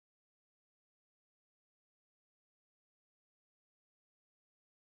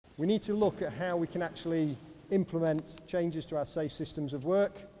We need to look at how we can actually implement changes to our safe systems of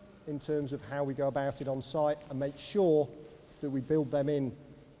work in terms of how we go about it on site and make sure that we build them in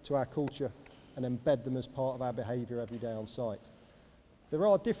to our culture and embed them as part of our behaviour every day on site. There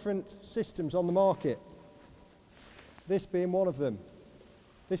are different systems on the market, this being one of them.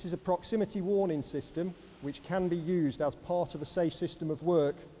 This is a proximity warning system which can be used as part of a safe system of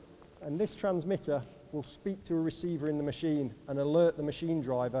work, and this transmitter will speak to a receiver in the machine and alert the machine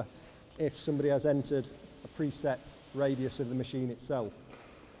driver if somebody has entered a preset radius of the machine itself.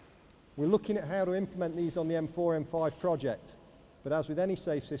 We're looking at how to implement these on the M4, M5 project, but as with any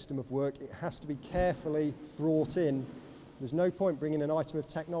safe system of work, it has to be carefully brought in. There's no point bringing an item of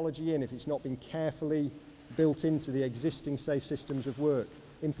technology in if it's not been carefully built into the existing safe systems of work.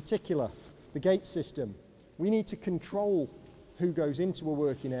 In particular, the gate system. We need to control who goes into a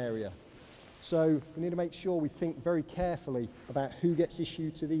working area. So we need to make sure we think very carefully about who gets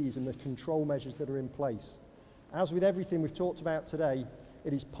issued to these and the control measures that are in place. As with everything we've talked about today,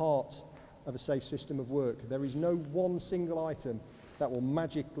 it is part of a safe system of work. There is no one single item that will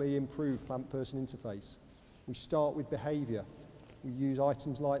magically improve plant-person interface. We start with behaviour. We use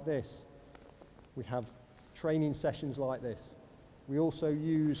items like this. We have training sessions like this. We also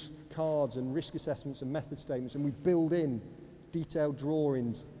use cards and risk assessments and method statements, and we build in detailed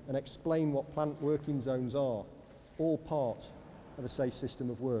drawings and explain what plant working zones are, all part of a safe system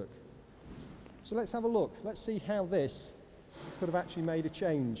of work. So let's have a look. Let's see how this could have actually made a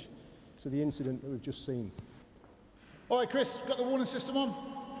change to the incident that we've just seen. All right, Chris, got the warning system on?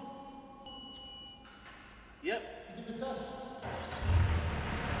 Yep. You did the test?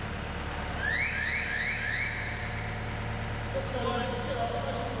 Let's go, Larry. Let's get up.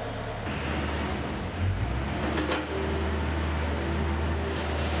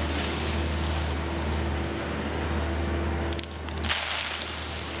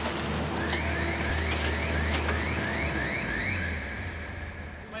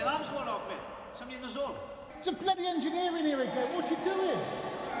 My alarm's going off, mate. Somebody in the zone. It's a bloody engineer in here again. What are you doing?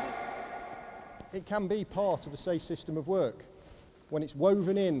 It can be part of a safe system of work when it's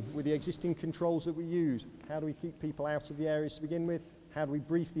woven in with the existing controls that we use. How do we keep people out of the areas to begin with? How do we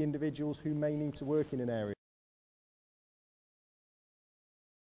brief the individuals who may need to work in an area?